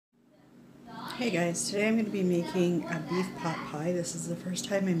Hey guys, today I'm going to be making a beef pot pie. This is the first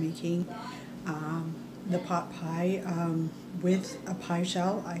time I'm making the pot pie with a pie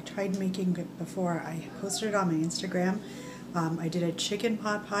shell. I tried making it before. I posted it on my Instagram. I did a chicken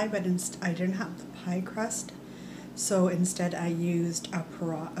pot pie, but I didn't have the pie crust. So instead I used a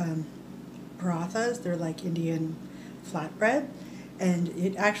parathas. They're like Indian flatbread. And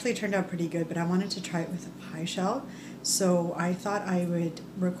it actually turned out pretty good, but I wanted to try it with a pie shell. So I thought I would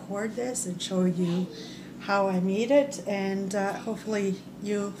record this and show you how I made it, and hopefully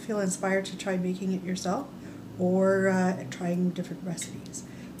you'll feel inspired to try making it yourself or trying different recipes.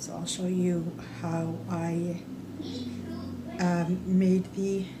 So I'll show you how I made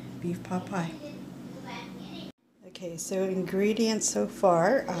the beef pot pie. Okay, so ingredients so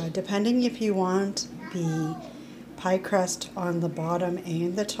far, depending if you want the pie crust on the bottom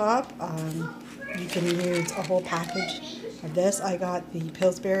and the top, you can use a whole package of this. I got the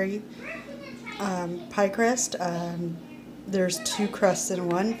Pillsbury pie crust. There's 2 crusts in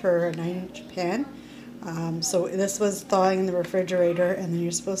one for a 9-inch pan. So this was thawing in the refrigerator, and then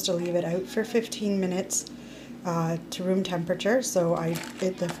you're supposed to leave it out for 15 minutes to room temperature. So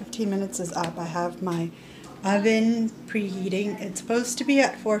the 15 minutes is up. I have my oven preheating. It's supposed to be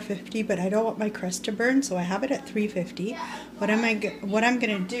at 450, but I don't want my crust to burn, so I have it at 350. What I'm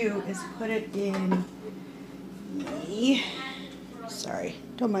gonna do is put it in sorry,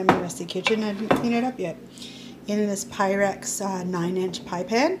 don't mind my messy kitchen, I didn't clean it up yet. In this Pyrex 9-inch pie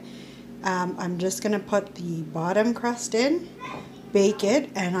pan. I'm just gonna put the bottom crust in, bake it,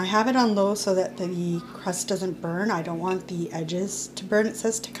 and I have it on low so that the crust doesn't burn. I don't want the edges to burn. It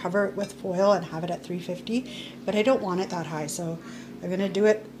says to cover it with foil and have it at 350, but I don't want it that high, so I'm going to do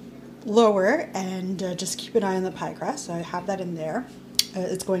it lower and just keep an eye on the pie crust. So I have that in there.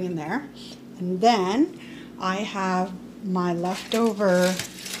 It's going in there. And then I have my leftover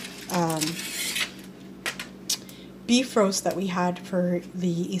beef roast that we had for the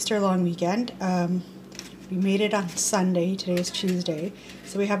Easter long weekend. We made it on Sunday. Today is Tuesday.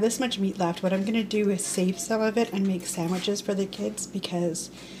 So we have this much meat left. What I'm going to do is save some of it and make sandwiches for the kids,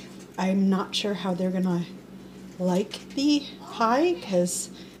 because I'm not sure how they're going to like the pie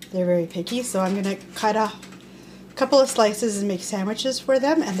because they're very picky. So I'm going to cut a couple of slices and make sandwiches for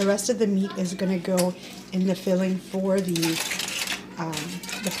them, and the rest of the meat is going to go in the filling for the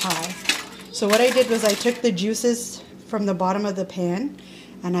pie. So what I did was I took the juices from the bottom of the pan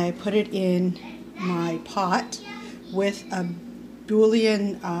and I put it in my pot with a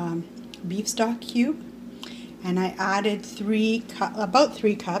bouillon beef stock cube, and I added about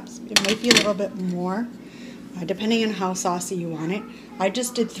 3 cups. It might be a little bit more depending on how saucy you want it. I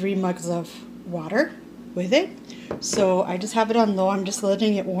just did 3 mugs of water with it, so I just have it on low. I'm just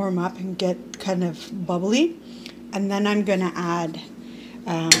letting it warm up and get kind of bubbly, and then I'm gonna add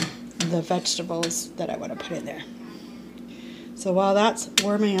the vegetables that I want to put in there. So while that's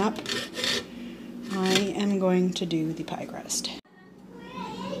warming up, I am going to do the pie crust.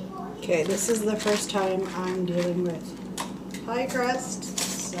 Okay, this is the first time I'm dealing with pie crust,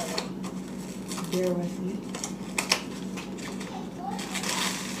 so bear with me.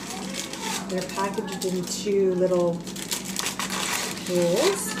 They're packaged in 2 little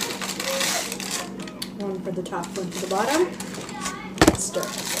bowls. One for the top, one for the bottom. Let's start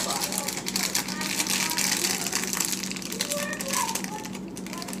with the bottom.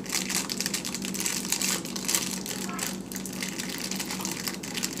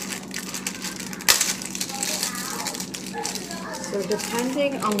 So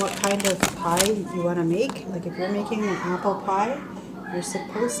depending on what kind of pie you want to make, like if you're making an apple pie, you're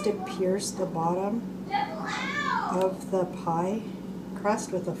supposed to pierce the bottom of the pie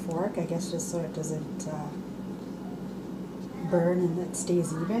crust with a fork, I guess, just so it doesn't burn and it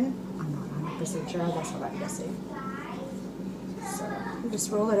stays even. I'm not 100% sure, that's what I'm guessing. So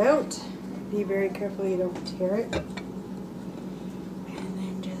just roll it out. Be very careful you don't tear it. And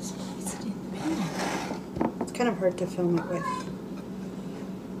then just place it in the pan. It's kind of hard to film it with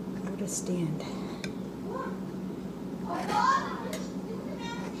a stand.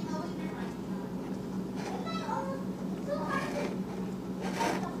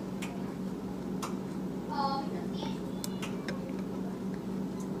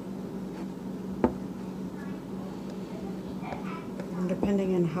 And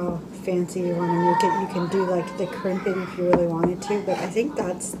depending on how fancy you want to make it, you can do like the crimping if you really wanted to, but I think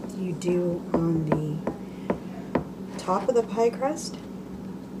that's you do on the top of the pie crust.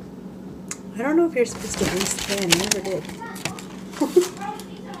 I don't know if you're supposed to grease the pan. I never did.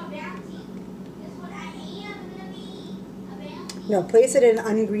 No, place it in an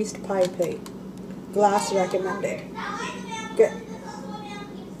ungreased pie plate. Glass recommended. Good.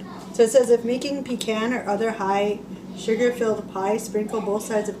 So So it says, if making pecan or other high sugar-filled pie, sprinkle both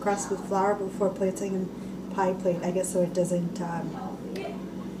sides of crust with flour before placing in pie plate. I guess so it doesn't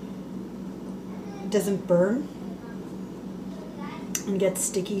burn and get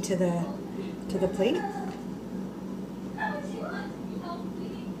sticky to the plate.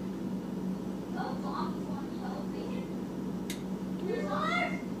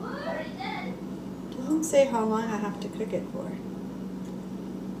 Doesn't say how long I have to cook it for.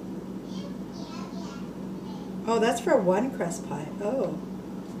 Oh, that's for one crust pie. Oh,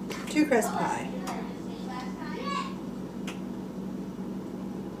 2 crust pie.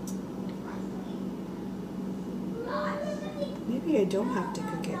 Maybe I don't have to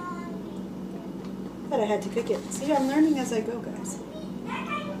cook it. I thought I had to cook it. See, I'm learning as I go, guys.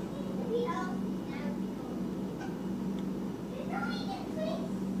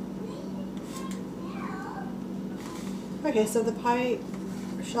 Okay, so the pie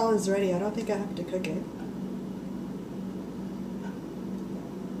shell is ready. I don't think I have to cook it.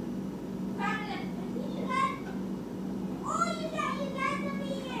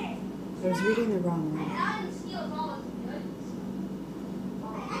 I was reading the wrong one.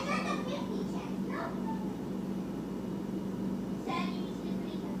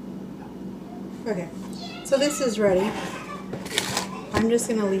 Okay, so this is ready. I'm just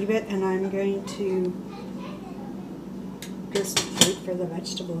going to leave it, and I'm going to just wait for the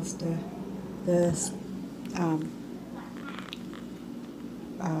vegetables to, this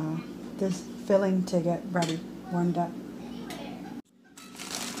filling to get ready, warmed up.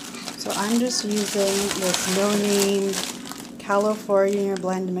 So I'm just using this no-name California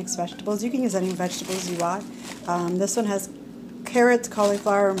blend mixed vegetables. You can use any vegetables you want. This one has carrots,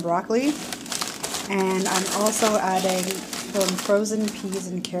 cauliflower, and broccoli. And I'm also adding some frozen peas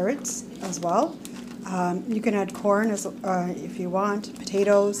and carrots as well. You can add corn if you want,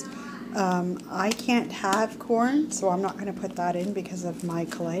 potatoes. I can't have corn, so I'm not going to put that in because of my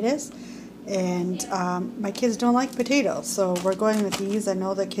colitis. And my kids don't like potatoes, so we're going with these. I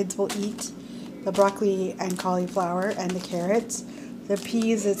know the kids will eat the broccoli and cauliflower and the carrots. The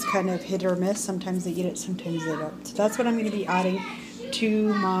peas, it's kind of hit or miss. Sometimes they eat it, sometimes they don't. So that's what I'm going to be adding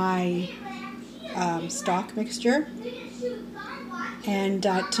to my stock mixture. And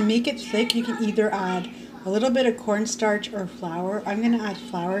to make it thick, you can either add a little bit of cornstarch or flour. I'm going to add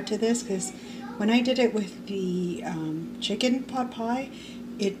flour to this because when I did it with the chicken pot pie,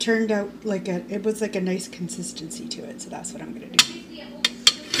 it turned out like it was like a nice consistency to it. So that's what I'm going to do.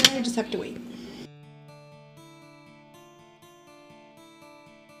 Now I just have to wait.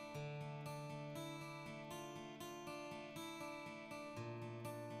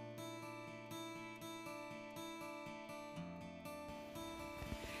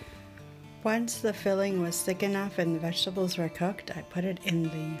 Once the filling was thick enough and the vegetables were cooked, I put it in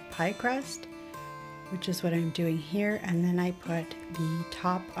the pie crust, which is what I'm doing here, and then I put the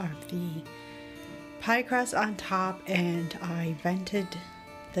top of the pie crust on top, and I vented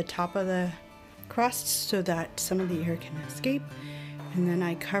the top of the crust so that some of the air can escape, and then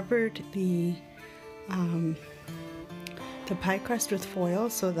I covered the pie crust with foil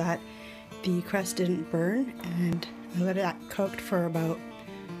so that the crust didn't burn, and I let it cook for about,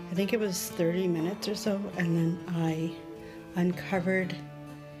 I think it was 30 minutes or so, and then I uncovered,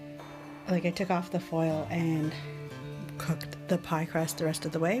 like I took off the foil and cooked the pie crust the rest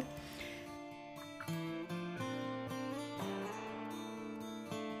of the way.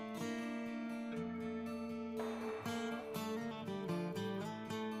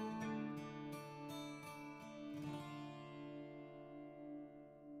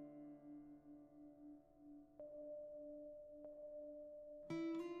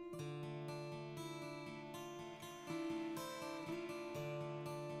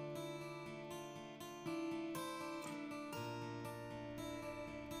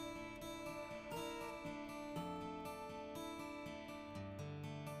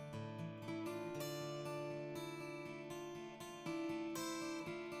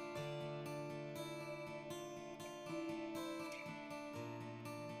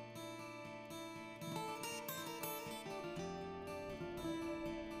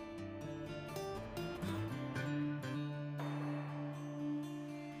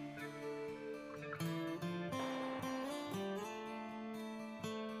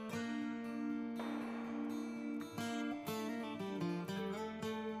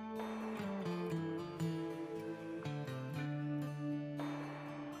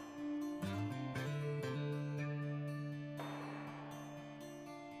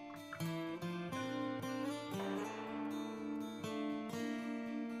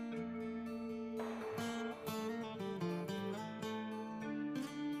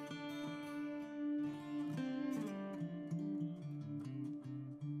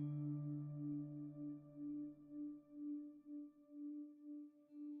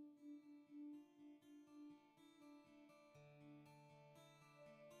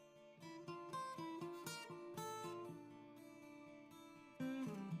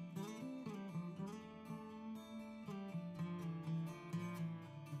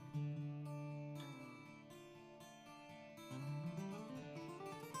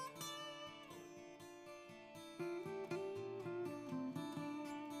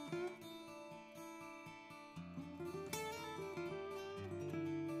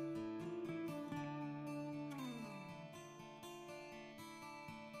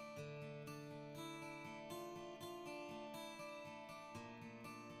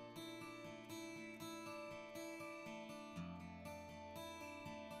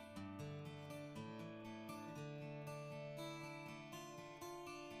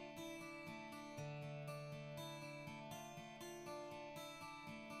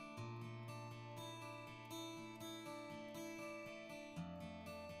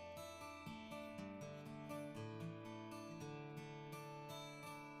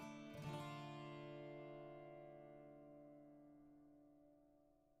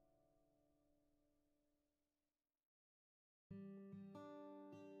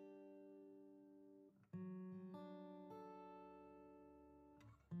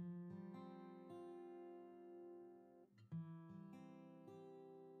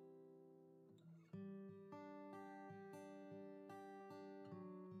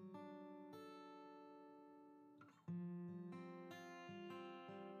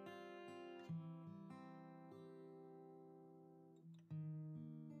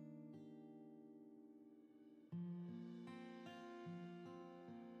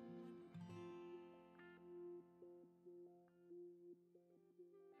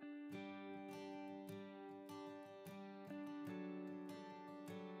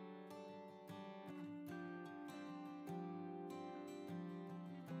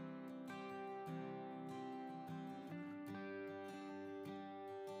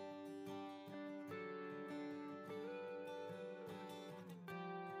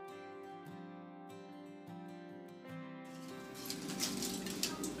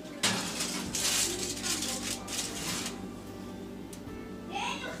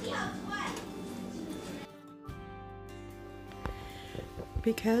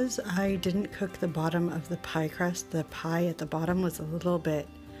 Because I didn't cook the bottom of the pie crust, the pie at the bottom was a little bit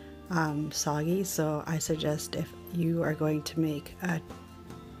soggy, so I suggest if you are going to make a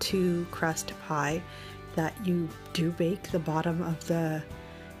 2-crust pie that you do bake the bottom of the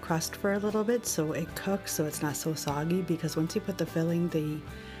crust for a little bit so it cooks, so it's not so soggy, because once you put the filling, the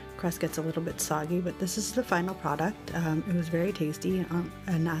crust gets a little bit soggy. But this is the final product. It was very tasty,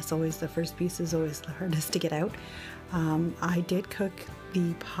 and as always, the first piece is always the hardest to get out. I did cook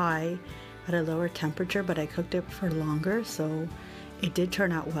the pie at a lower temperature, but I cooked it for longer, so it did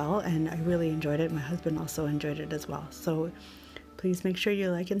turn out well, and I really enjoyed it. My husband also enjoyed it as well. So please make sure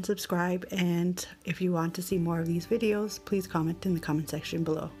you like and subscribe, and if you want to see more of these videos, please comment in the comment section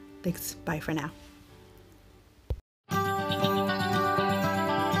below. Thanks, bye for now.